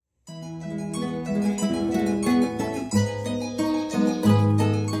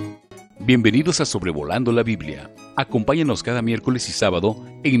Bienvenidos a Sobrevolando la Biblia. Acompáñanos cada miércoles y sábado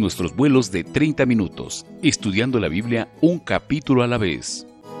en nuestros vuelos de 30 minutos, estudiando la Biblia un capítulo a la vez.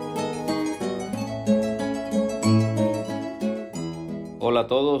 Hola a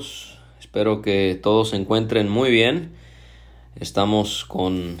todos, espero que todos se encuentren muy bien. Estamos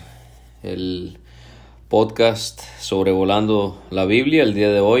con el podcast Sobrevolando la Biblia el día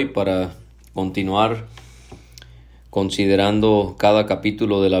de hoy para continuar considerando cada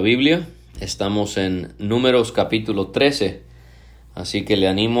capítulo de la Biblia. Estamos en Números capítulo 13, así que le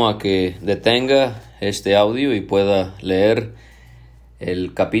animo a que detenga este audio y pueda leer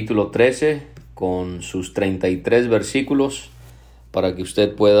el capítulo 13 con sus 33 versículos para que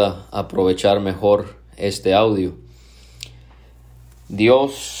usted pueda aprovechar mejor este audio.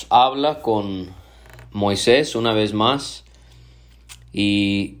 Dios habla con Moisés una vez más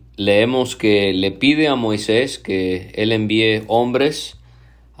y leemos que le pide a Moisés que él envíe hombres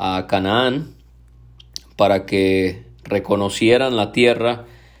a Canaán para que reconocieran la tierra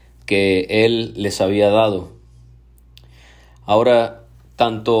que él les había dado. Ahora,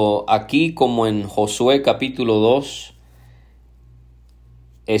 tanto aquí como en Josué capítulo 2,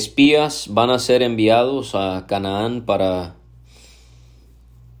 espías van a ser enviados a Canaán para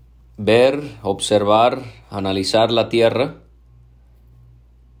ver, observar, analizar la tierra.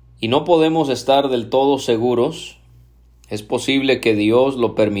 Y no podemos estar del todo seguros. Es posible que Dios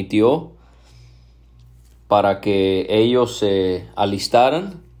lo permitió para que ellos se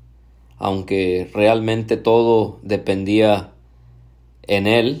alistaran, aunque realmente todo dependía en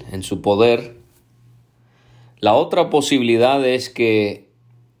Él, en su poder. La otra posibilidad es que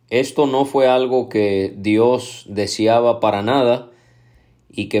esto no fue algo que Dios deseaba para nada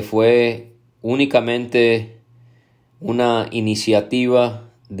y que fue únicamente una iniciativa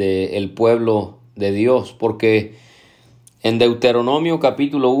del pueblo de Dios, porque en Deuteronomio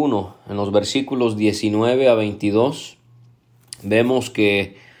capítulo 1, en los versículos 19 a 22, vemos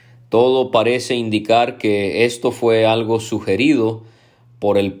que todo parece indicar que esto fue algo sugerido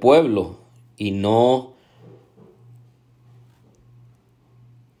por el pueblo y no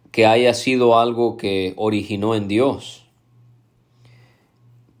que haya sido algo que originó en Dios.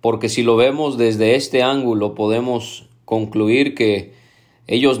 Porque si lo vemos desde este ángulo, podemos concluir que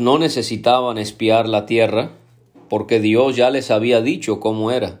ellos no necesitaban espiar la tierra, porque Dios ya les había dicho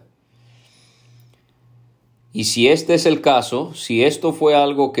cómo era. Y si este es el caso, si esto fue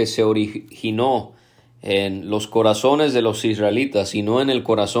algo que se originó en los corazones de los israelitas y no en el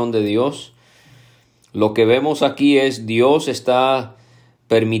corazón de Dios, lo que vemos aquí es Dios está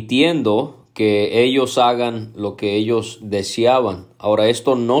permitiendo que ellos hagan lo que ellos deseaban. Ahora,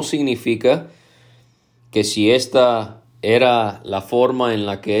 esto no significa que si esta era la forma en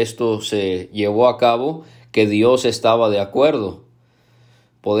la que esto se llevó a cabo, que Dios estaba de acuerdo.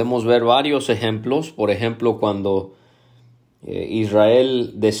 Podemos ver varios ejemplos. Por ejemplo, cuando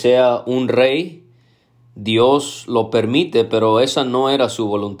Israel desea un rey, Dios lo permite, pero esa no era su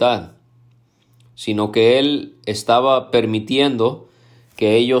voluntad, sino que Él estaba permitiendo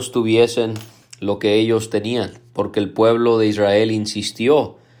que ellos tuviesen lo que ellos tenían, porque el pueblo de Israel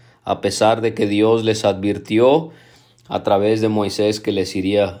insistió, a pesar de que Dios les advirtió a través de Moisés que les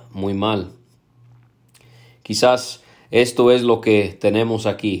iría muy mal. Quizás esto es lo que tenemos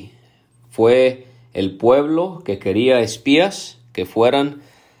aquí. Fue el pueblo que quería espías que fueran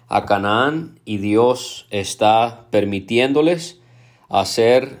a Canaán y Dios está permitiéndoles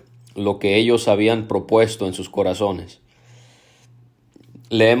hacer lo que ellos habían propuesto en sus corazones.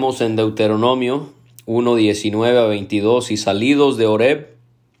 Leemos en Deuteronomio 1, 19 a 22, y salidos de Horeb,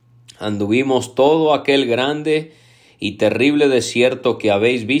 anduvimos todo aquel grande y terrible desierto que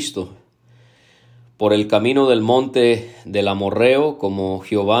habéis visto, por el camino del monte del Amorreo, como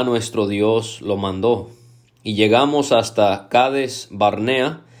Jehová nuestro Dios lo mandó. Y llegamos hasta Cades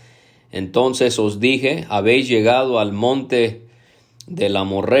Barnea. Entonces os dije, habéis llegado al monte del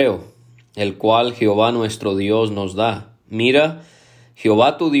Amorreo, el cual Jehová nuestro Dios nos da. Mira,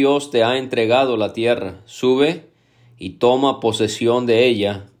 Jehová tu Dios te ha entregado la tierra. Sube y toma posesión de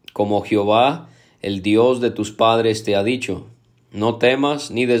ella, como Jehová, el Dios de tus padres, te ha dicho. No temas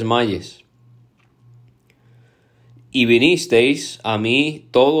ni desmayes. Y vinisteis a mí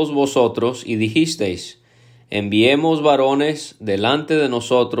todos vosotros y dijisteis, enviemos varones delante de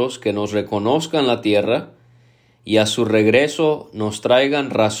nosotros que nos reconozcan la tierra y a su regreso nos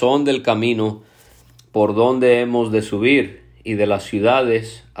traigan razón del camino por donde hemos de subir y de las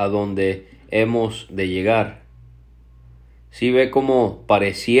ciudades a donde hemos de llegar. Si ve cómo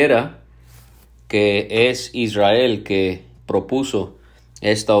pareciera que es Israel que propuso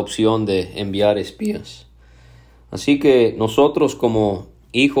esta opción de enviar espías. Así que nosotros como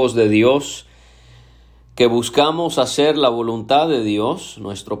hijos de Dios, que buscamos hacer la voluntad de Dios,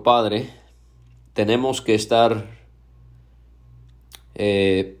 nuestro Padre, tenemos que estar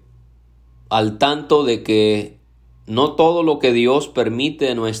al tanto de que no todo lo que Dios permite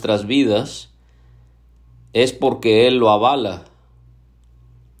en nuestras vidas es porque Él lo avala,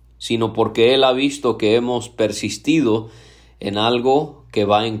 sino porque Él ha visto que hemos persistido en algo que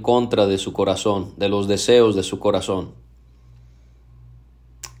va en contra de su corazón, de los deseos de su corazón.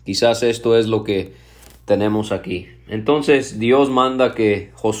 Quizás esto es lo que tenemos aquí. Entonces Dios manda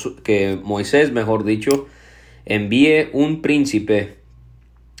que Moisés, mejor dicho, envíe un príncipe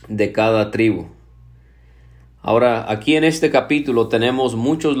de cada tribu. Ahora, aquí en este capítulo tenemos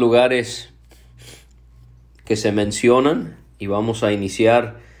muchos lugares que se mencionan y vamos a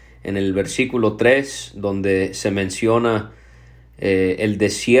iniciar en el versículo 3, donde se menciona el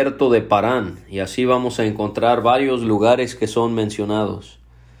desierto de Parán, y así vamos a encontrar varios lugares que son mencionados.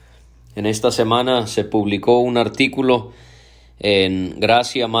 En esta semana se publicó un artículo en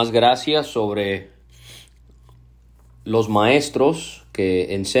Gracia Más Gracia sobre los maestros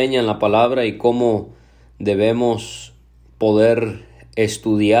que enseñan la palabra y cómo debemos poder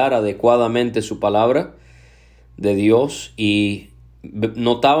estudiar adecuadamente su palabra de Dios, y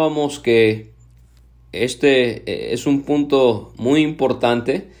notábamos que este es un punto muy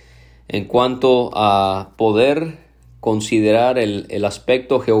importante en cuanto a poder considerar el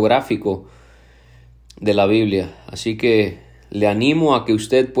aspecto geográfico de la Biblia. Así que le animo a que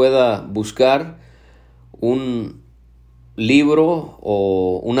usted pueda buscar un libro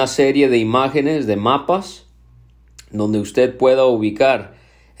o una serie de imágenes, de mapas, donde usted pueda ubicar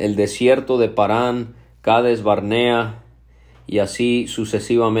el desierto de Parán, Cades Barnea, y así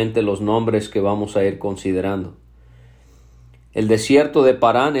sucesivamente los nombres que vamos a ir considerando. El desierto de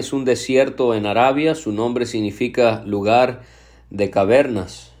Parán es un desierto en Arabia. Su nombre significa lugar de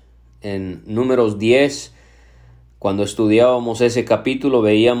cavernas. En Números 10, cuando estudiábamos ese capítulo,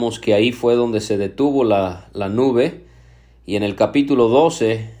 veíamos que ahí fue donde se detuvo la nube. Y en el capítulo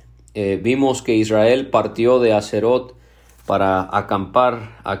 12 vimos que Israel partió de Aserot para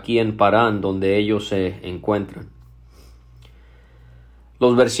acampar aquí en Parán, donde ellos se encuentran.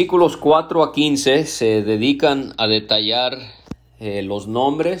 Los versículos 4 a 15 se dedican a detallar los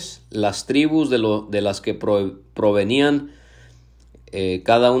nombres, las tribus de las que provenían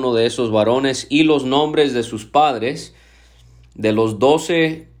cada uno de esos varones, y los nombres de sus padres, de los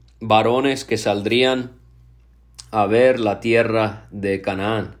 12 varones que saldrían a ver la tierra de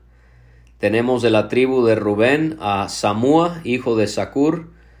Canaán. Tenemos de la tribu de Rubén a Samúa, hijo de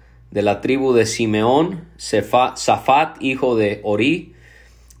Zacur; de la tribu de Simeón, Safat, hijo de Orí;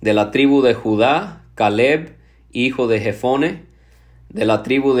 de la tribu de Judá, Caleb, hijo de Jefone; de la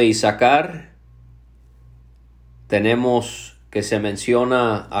tribu de Isaacar, tenemos que se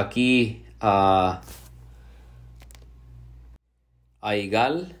menciona aquí a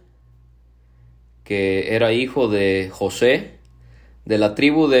Igal, que era hijo de José; de la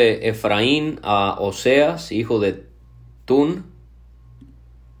tribu de Efraín a Oseas, hijo de Nun,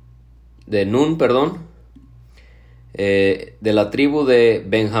 de la tribu de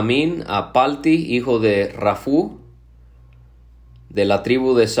Benjamín a Palti, hijo de Rafú; de la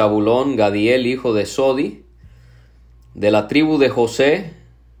tribu de Zabulón, Gadiel, hijo de Sodi; de la tribu de José,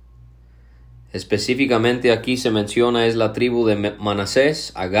 específicamente aquí se menciona es la tribu de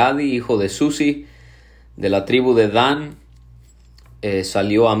Manasés, a Gadi, hijo de Susi; de la tribu de Dan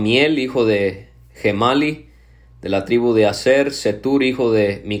salió Amiel, hijo de Gemali; de la tribu de Aser, Setur, hijo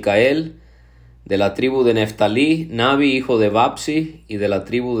de Micael; de la tribu de Neftalí, Nabi, hijo de Babsi; y de la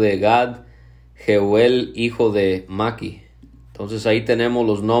tribu de Gad, Jeuel, hijo de Maki. Entonces ahí tenemos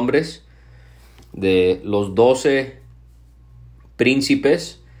los nombres de los 12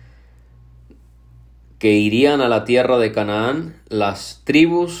 príncipes que irían a la tierra de Canaán, las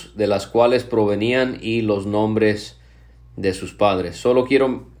tribus de las cuales provenían y los nombres de sus padres. Solo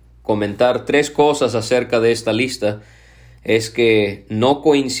quiero comentar 3 cosas acerca de esta lista. Es que no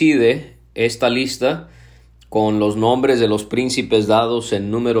coincide esta lista con los nombres de los príncipes dados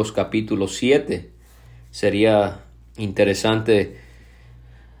en Números capítulo 7. Sería interesante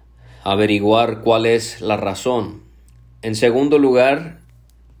averiguar cuál es la razón. En segundo lugar,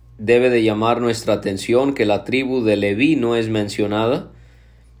 debe de llamar nuestra atención que la tribu de Leví no es mencionada.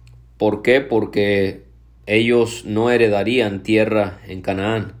 ¿Por qué? Porque ellos no heredarían tierra en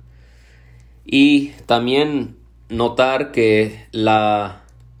Canaán. Y también notar que la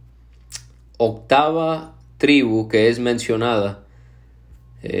octava tribu que es mencionada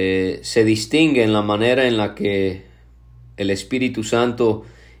se distingue en la manera en la que el Espíritu Santo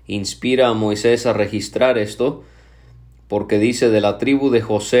inspira a Moisés a registrar esto, porque dice de la tribu de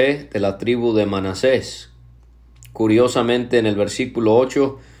José, de la tribu de Manasés. Curiosamente, en el versículo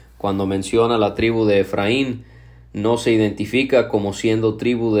 8, cuando menciona la tribu de Efraín, no se identifica como siendo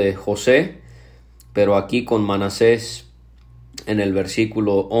tribu de José, pero aquí con Manasés en el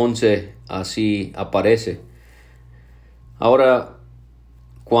versículo 11 así aparece. Ahora,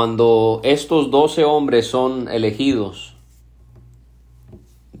 cuando estos 12 hombres son elegidos,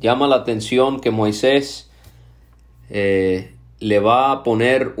 llama la atención que Moisés le va a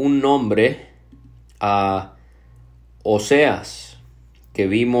poner un nombre a Oseas, que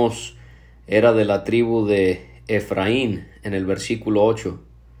vimos era de la tribu de Efraín en el versículo 8.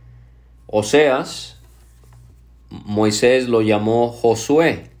 Oseas, Moisés lo llamó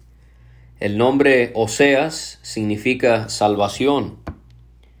Josué. El nombre Oseas significa salvación.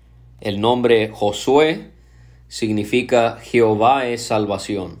 El nombre Josué significa Jehová es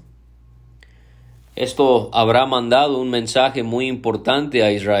salvación. Esto habrá mandado un mensaje muy importante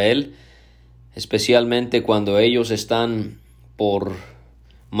a Israel, especialmente cuando ellos están por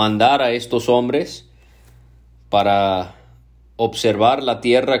mandar a estos hombres para observar la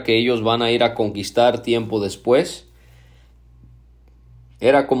tierra que ellos van a ir a conquistar tiempo después.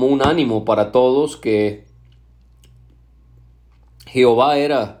 Era como un ánimo para todos que Jehová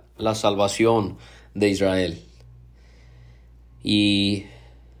era la salvación de Israel. Y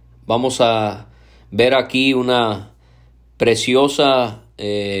vamos a ver aquí una preciosa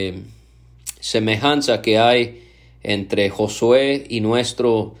semejanza que hay entre Josué y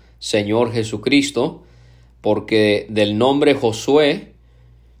nuestro Señor Jesucristo, porque del nombre Josué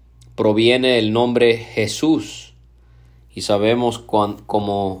proviene el nombre Jesús. Y sabemos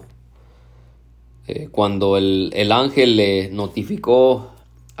cuando el ángel le notificó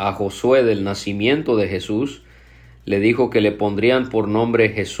a Josué del nacimiento de Jesús, le dijo que le pondrían por nombre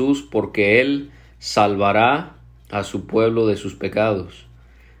Jesús porque él salvará a su pueblo de sus pecados.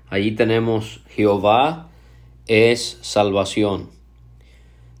 Allí tenemos Jehová es salvación.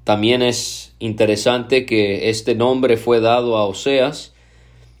 También es interesante que este nombre fue dado a Oseas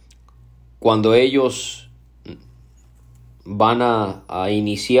cuando ellos van a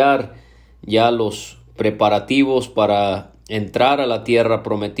iniciar ya los preparativos para entrar a la tierra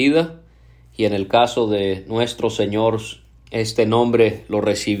prometida. Y en el caso de nuestro Señor, este nombre lo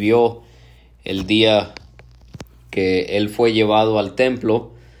recibió el día que Él fue llevado al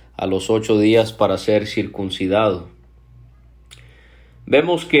templo a los 8 días para ser circuncidado.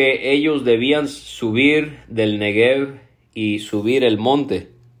 Vemos que ellos debían subir del Negev y subir el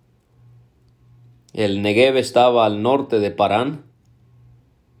monte. El Negev estaba al norte de Parán.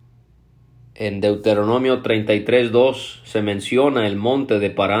 En Deuteronomio 33:2 se menciona el monte de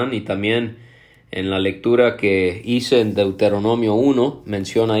Parán, y también en la lectura que hice en Deuteronomio 1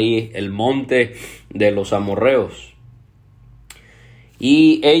 menciona ahí el monte de los amorreos.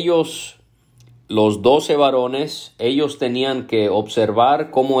 Y ellos, los 12 varones, ellos tenían que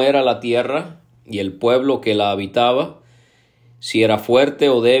observar cómo era la tierra y el pueblo que la habitaba, si era fuerte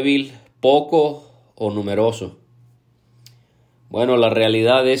o débil, poco o numeroso. Bueno, la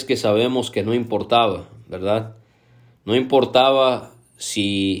realidad es que sabemos que no importaba, ¿verdad? No importaba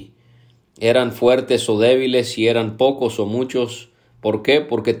si eran fuertes o débiles, si eran pocos o muchos. ¿Por qué?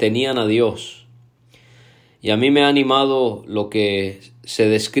 Porque tenían a Dios. Y a mí me ha animado lo que se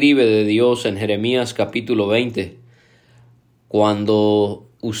describe de Dios en Jeremías capítulo 20. Cuando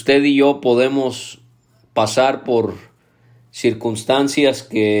usted y yo podemos pasar por circunstancias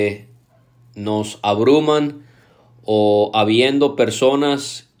que nos abruman, o habiendo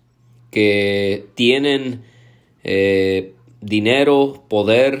personas que tienen dinero,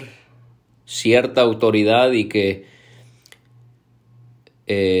 poder, cierta autoridad y que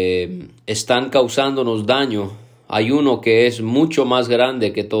están causándonos daño, hay uno que es mucho más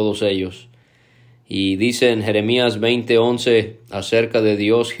grande que todos ellos. Y dice en Jeremías 20:11 acerca de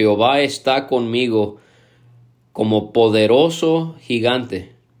Dios: Jehová está conmigo como poderoso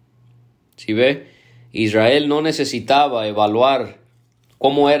gigante. ¿Sí ve? Israel no necesitaba evaluar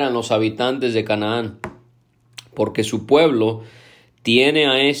cómo eran los habitantes de Canaán, porque su pueblo tiene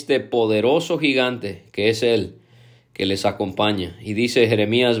a este poderoso gigante que es Él, que les acompaña. Y dice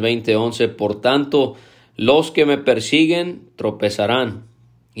Jeremías 20:11: por tanto, los que me persiguen tropezarán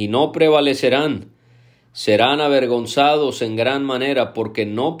y no prevalecerán, serán avergonzados en gran manera, porque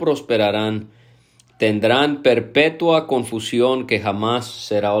no prosperarán, tendrán perpetua confusión que jamás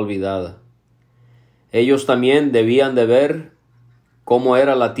será olvidada. Ellos también debían de ver cómo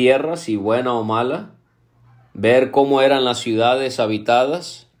era la tierra, si buena o mala, ver cómo eran las ciudades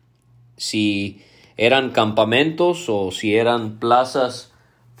habitadas, si eran campamentos o si eran plazas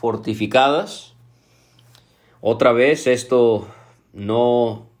fortificadas. Otra vez esto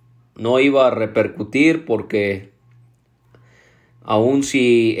no iba a repercutir, porque aun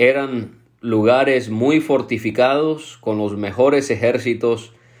si eran lugares muy fortificados, con los mejores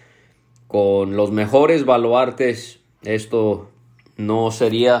ejércitos, con los mejores baluartes, esto no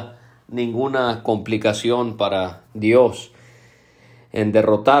sería ninguna complicación para Dios en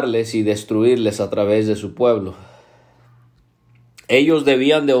derrotarles y destruirles a través de su pueblo. Ellos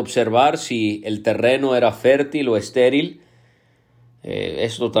debían de observar si el terreno era fértil o estéril.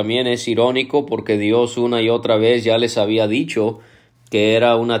 Esto también es irónico, porque Dios una y otra vez ya les había dicho que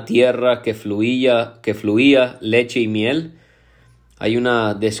era una tierra que fluía leche y miel. Hay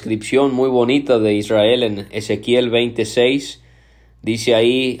una descripción muy bonita de Israel en Ezequiel 26. Dice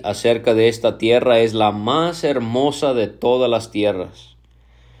ahí acerca de esta tierra: es la más hermosa de todas las tierras.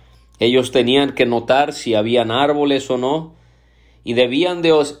 Ellos tenían que notar si habían árboles o no, y debían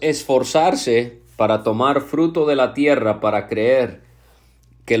de esforzarse para tomar fruto de la tierra, para creer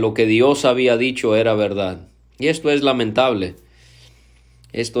que lo que Dios había dicho era verdad. Y esto es lamentable.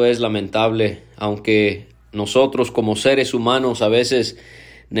 Esto es lamentable, aunque nosotros como seres humanos a veces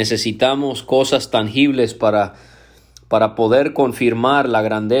necesitamos cosas tangibles para poder confirmar la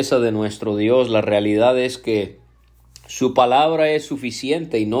grandeza de nuestro Dios. La realidad es que su palabra es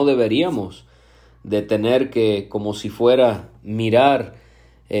suficiente, y no deberíamos de tener que, como si fuera, mirar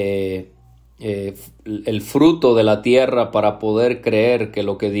el fruto de la tierra para poder creer que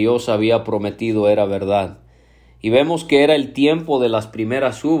lo que Dios había prometido era verdad. Y vemos que era el tiempo de las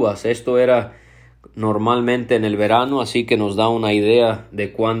primeras uvas. Esto era normalmente en el verano, así que nos da una idea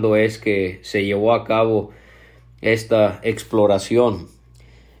de cuándo es que se llevó a cabo esta exploración.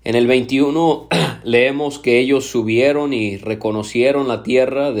 En el 21 leemos que ellos subieron y reconocieron la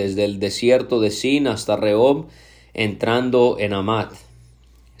tierra desde el desierto de Sin hasta Rehob, entrando en Amat.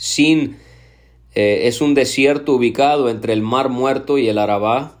 Sin es un desierto ubicado entre el Mar Muerto y el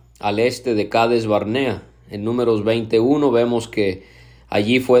Arabá, al este de Cades Barnea. En Números 21 vemos que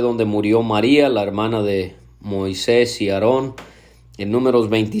allí fue donde murió María, la hermana de Moisés y Aarón. En Números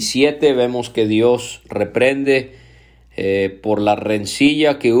 27 vemos que Dios reprende por la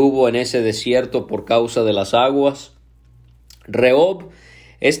rencilla que hubo en ese desierto por causa de las aguas. Rehob,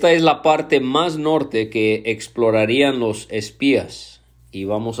 esta es la parte más norte que explorarían los espías, y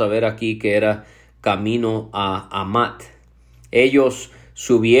vamos a ver aquí que era camino a Amat. Ellos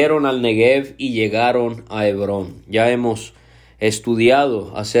subieron al Negev y llegaron a Hebrón. Ya hemos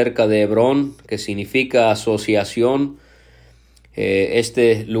estudiado acerca de Hebrón, que significa asociación.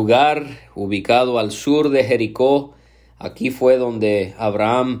 Este lugar, ubicado al sur de Jericó, aquí fue donde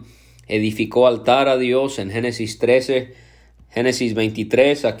Abraham edificó altar a Dios en Génesis 13. Génesis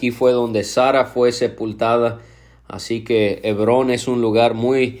 23, aquí fue donde Sara fue sepultada. Así que Hebrón es un lugar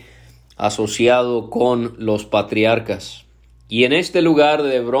muy asociado con los patriarcas. Y en este lugar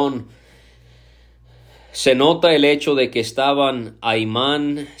de Hebrón se nota el hecho de que estaban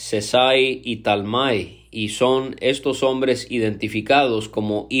Ahimán, Sesai y Talmai, y son estos hombres identificados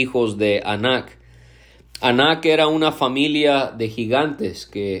como hijos de Anac. Anac era una familia de gigantes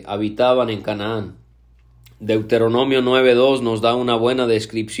que habitaban en Canaán. Deuteronomio 9:2 nos da una buena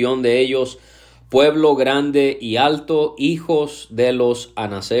descripción de ellos: pueblo grande y alto, hijos de los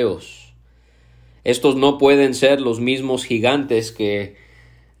anaseos. Estos no pueden ser los mismos gigantes que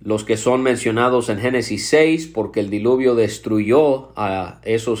los que son mencionados en Génesis 6, porque el diluvio destruyó a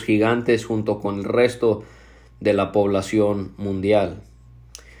esos gigantes junto con el resto de la población mundial.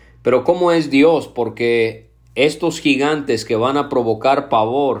 Pero ¿cómo es Dios? Porque estos gigantes que van a provocar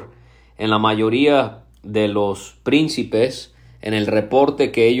pavor en la mayoría de los príncipes, en el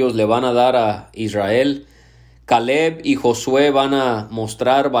reporte que ellos le van a dar a Israel, Caleb y Josué van a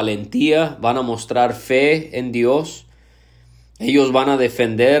mostrar valentía, van a mostrar fe en Dios. Ellos van a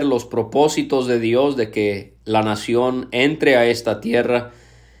defender los propósitos de Dios de que la nación entre a esta tierra.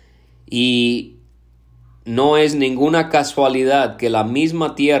 Y no es ninguna casualidad que la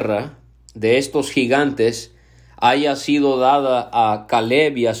misma tierra de estos gigantes haya sido dada a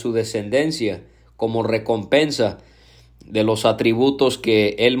Caleb y a su descendencia como recompensa de los atributos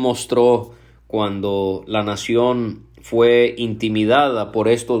que él mostró cuando la nación fue intimidada por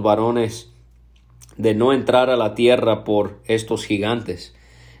estos varones de no entrar a la tierra por estos gigantes.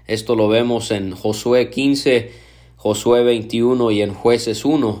 Esto lo vemos en Josué 15, Josué 21 y en Jueces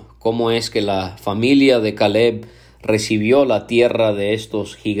 1, cómo es que la familia de Caleb recibió la tierra de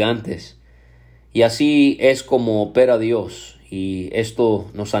estos gigantes. Y así es como opera Dios, y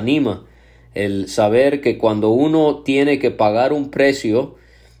esto nos anima, el saber que cuando uno tiene que pagar un precio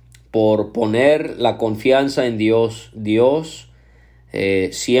por poner la confianza en Dios, Dios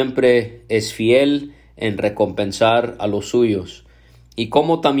siempre es fiel en recompensar a los suyos. Y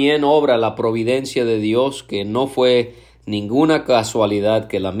cómo también obra la providencia de Dios, que no fue ninguna casualidad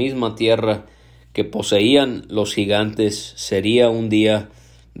que la misma tierra que poseían los gigantes sería un día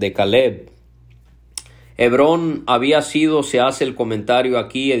de Caleb. Hebrón había sido, se hace el comentario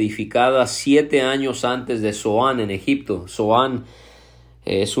aquí, edificada 7 años antes de Zoán en Egipto. Zoán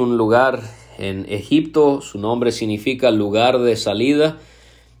es un lugar en Egipto, su nombre significa lugar de salida.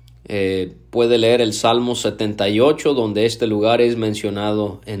 Puede leer el Salmo 78, donde este lugar es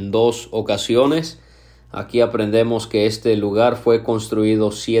mencionado en 2 ocasiones. Aquí aprendemos que este lugar fue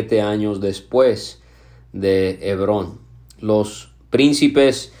construido 7 años después de Hebrón. Los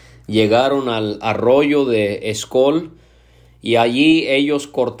príncipes llegaron al arroyo de Escol y allí ellos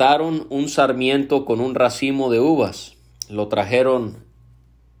cortaron un sarmiento con un racimo de uvas. Lo trajeron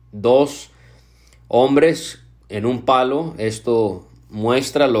 2 hombres en un palo. Esto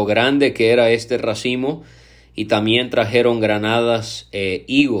muestra lo grande que era este racimo, y también trajeron granadas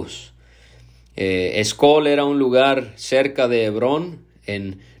higos. Escol era un lugar cerca de Hebrón.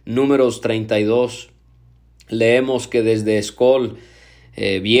 En Números 32 leemos que desde Escol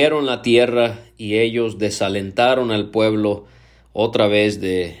vieron la tierra y ellos desalentaron al pueblo otra vez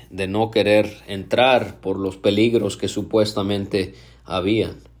de no querer entrar por los peligros que supuestamente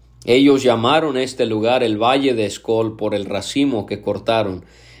habían. Ellos llamaron este lugar el Valle de Escol por el racimo que cortaron.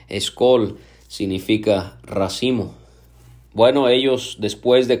 Escol significa racimo. Bueno, ellos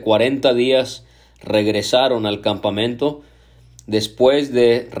después de 40 días regresaron al campamento después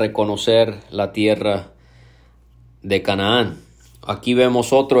de reconocer la tierra de Canaán. Aquí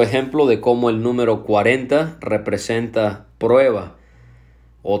vemos otro ejemplo de cómo el número 40 representa prueba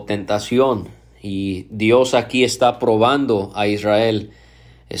o tentación, y Dios aquí está probando a Israel,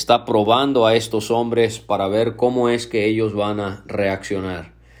 está probando a estos hombres para ver cómo es que ellos van a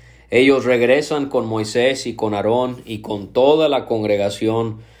reaccionar. Ellos regresan con Moisés y con Aarón y con toda la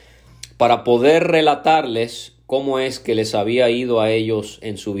congregación para poder relatarles cómo es que les había ido a ellos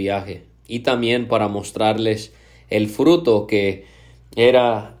en su viaje, y también para mostrarles el fruto que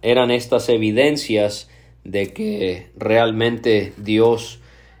eran estas evidencias de que realmente Dios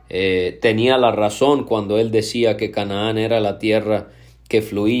tenía la razón cuando Él decía que Canaán era la tierra que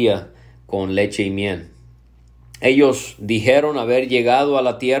fluía con leche y miel. Ellos dijeron haber llegado a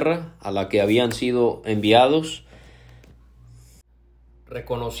la tierra a la que habían sido enviados.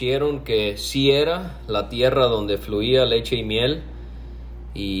 Reconocieron que sí era la tierra donde fluía leche y miel,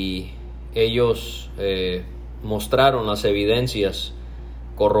 y ellos mostraron las evidencias,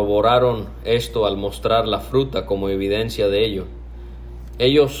 corroboraron esto al mostrar la fruta como evidencia de ello.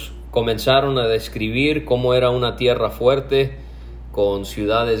 Ellos comenzaron a describir cómo era una tierra fuerte, con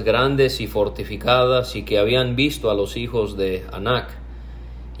ciudades grandes y fortificadas, y que habían visto a los hijos de Anac.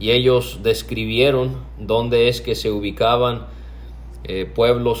 Y ellos describieron dónde es que se ubicaban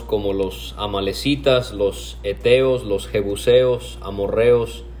pueblos como los amalecitas, los eteos, los jebuseos,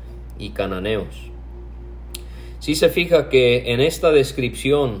 amorreos y cananeos. Si se fija que en esta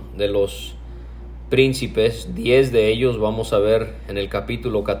descripción de los príncipes, 10 de ellos vamos a ver en el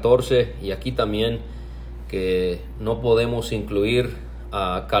capítulo 14, y aquí también que no podemos incluir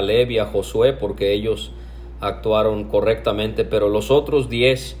a Caleb y a Josué porque ellos actuaron correctamente, pero los otros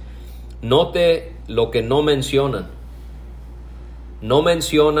 10, note lo que no mencionan. No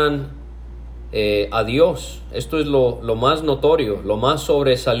mencionan a Dios. Esto es lo más notorio, lo más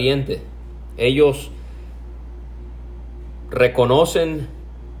sobresaliente. Ellos reconocen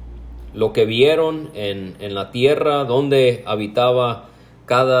lo que vieron en la tierra donde habitaba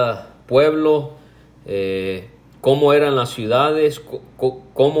cada pueblo, cómo eran las ciudades,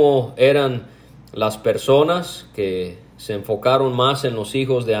 cómo eran las personas, que se enfocaron más en los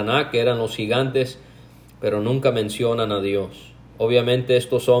hijos de Anac, que eran los gigantes, pero nunca mencionan a Dios. Obviamente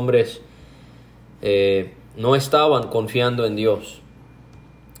estos hombres no estaban confiando en Dios.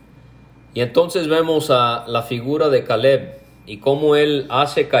 Y entonces vemos a la figura de Caleb y cómo él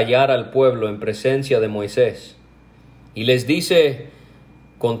hace callar al pueblo en presencia de Moisés. Y les dice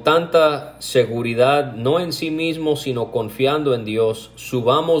con tanta seguridad, no en sí mismo, sino confiando en Dios: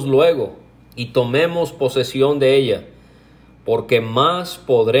 subamos luego y tomemos posesión de ella, porque más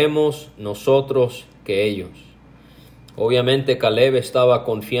podremos nosotros que ellos. Obviamente Caleb estaba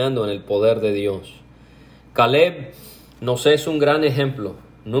confiando en el poder de Dios. Caleb nos es un gran ejemplo.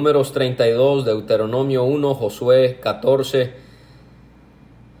 Números 32, Deuteronomio 1, Josué 14.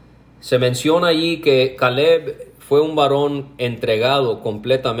 Se menciona allí que Caleb fue un varón entregado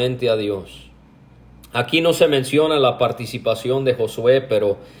completamente a Dios. Aquí no se menciona la participación de Josué,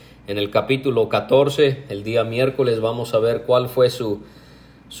 pero en el capítulo 14, el día miércoles, vamos a ver cuál fue su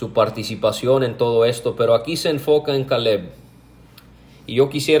su participación en todo esto, pero aquí se enfoca en Caleb. Y yo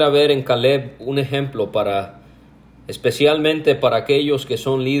quisiera ver en Caleb un ejemplo especialmente para aquellos que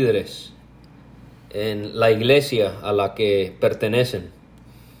son líderes en la iglesia a la que pertenecen.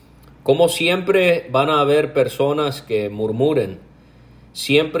 Como siempre van a haber personas que murmuren,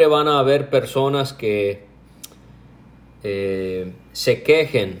 siempre van a haber personas que se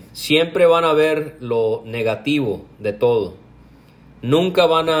quejen, siempre van a ver lo negativo de todo. Nunca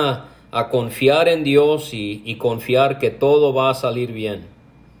van a confiar en Dios y confiar que todo va a salir bien.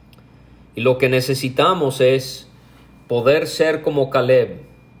 Y lo que necesitamos es poder ser como Caleb,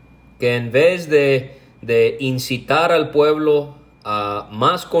 que en vez de incitar al pueblo a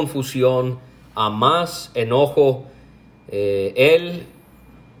más confusión, a más enojo, él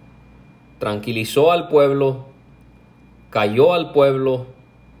tranquilizó al pueblo, calló al pueblo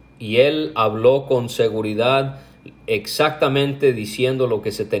y él habló con seguridad, exactamente diciendo lo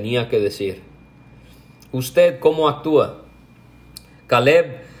que se tenía que decir. ¿Usted cómo actúa?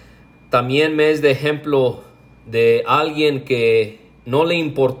 Caleb también me es de ejemplo de alguien que no le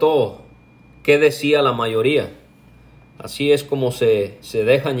importó qué decía la mayoría. Así es como se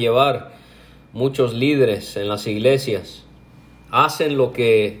dejan llevar muchos líderes en las iglesias. Hacen lo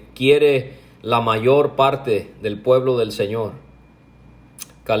que quiere la mayor parte del pueblo del Señor.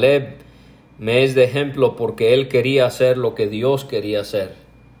 Caleb me es de ejemplo porque él quería hacer lo que Dios quería hacer.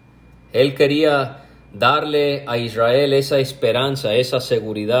 Él quería darle a Israel esa esperanza, esa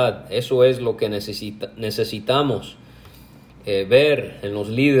seguridad. Eso es lo que necesitamos ver en los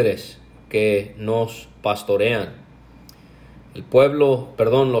líderes que nos pastorean.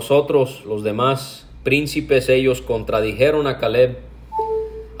 Los demás príncipes, ellos contradijeron a Caleb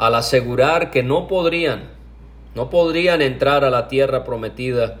al asegurar que no podrían entrar a la tierra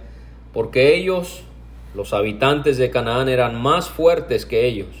prometida porque ellos, los habitantes de Canaán, eran más fuertes que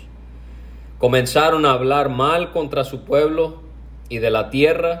ellos. Comenzaron a hablar mal contra su pueblo y de la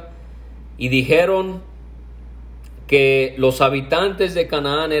tierra y dijeron que los habitantes de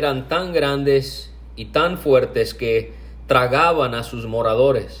Canaán eran tan grandes y tan fuertes que tragaban a sus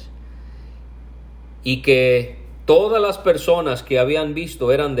moradores y que todas las personas que habían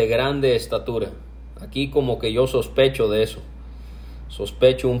visto eran de grande estatura. Aquí como que yo sospecho de eso.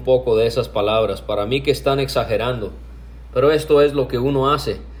 Sospecho un poco de esas palabras. Para mí que están exagerando. Pero esto es lo que uno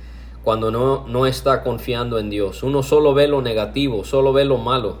hace cuando no está confiando en Dios. Uno solo ve lo negativo, solo ve lo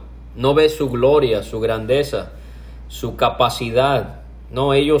malo. No ve su gloria, su grandeza, su capacidad.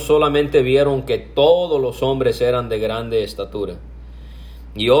 No, ellos solamente vieron que todos los hombres eran de grande estatura.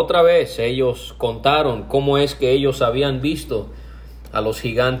 Y otra vez ellos contaron cómo es que ellos habían visto a los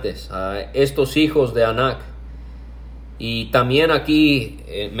gigantes, a estos hijos de Anac. Y también aquí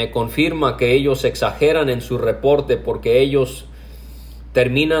me confirma que ellos exageran en su reporte porque ellos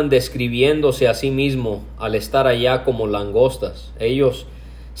terminan describiéndose a sí mismos al estar allá como langostas. Ellos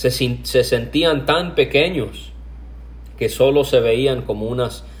se sentían tan pequeños que solo se veían como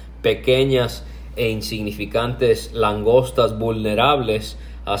unas pequeñas e insignificantes langostas vulnerables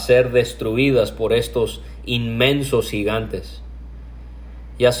a ser destruidas por estos inmensos gigantes.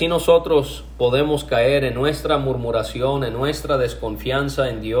 Y así nosotros podemos caer en nuestra murmuración, en nuestra desconfianza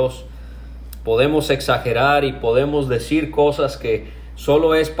en Dios. Podemos exagerar y podemos decir cosas que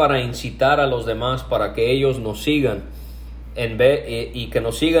solo es para incitar a los demás, para que ellos nos sigan y que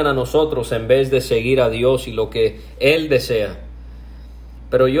nos sigan a nosotros en vez de seguir a Dios y lo que Él desea.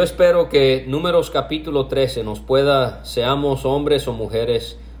 Pero yo espero que Números capítulo 13 seamos hombres o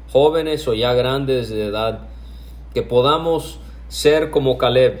mujeres, jóvenes o ya grandes de edad, que podamos ser como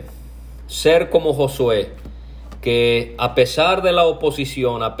Caleb, ser como Josué, que a pesar de la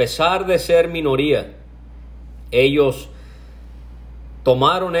oposición, a pesar de ser minoría, ellos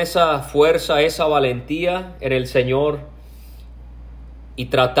tomaron esa fuerza, esa valentía en el Señor y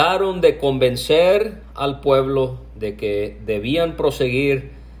trataron de convencer al pueblo de que debían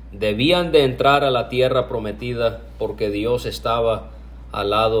proseguir, debían de entrar a la tierra prometida porque Dios estaba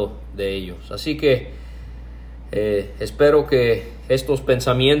al lado de ellos. Así que espero que estos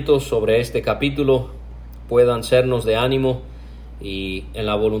pensamientos sobre este capítulo puedan sernos de ánimo y en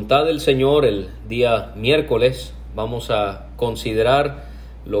la voluntad del Señor el día miércoles vamos a considerar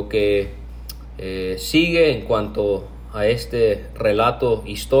lo que sigue en cuanto a este relato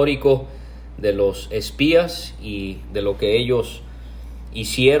histórico de los espías y de lo que ellos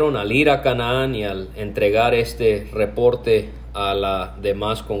hicieron al ir a Canaán y al entregar este reporte a la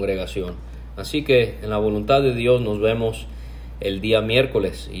demás congregación. Así que en la voluntad de Dios nos vemos el día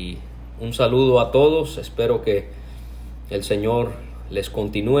miércoles y un saludo a todos. Espero que el Señor les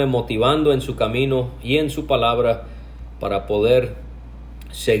continúe motivando en su camino y en su palabra para poder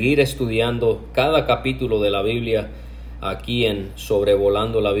seguir estudiando cada capítulo de la Biblia aquí en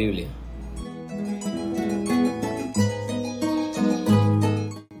Sobrevolando la Biblia.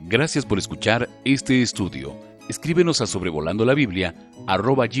 Gracias por escuchar este estudio. Escríbenos a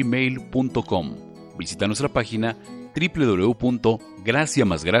sobrevolandolabiblia@gmail.com. Visita nuestra página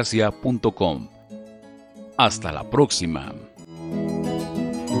www.graciamasgracia.com. Hasta la próxima.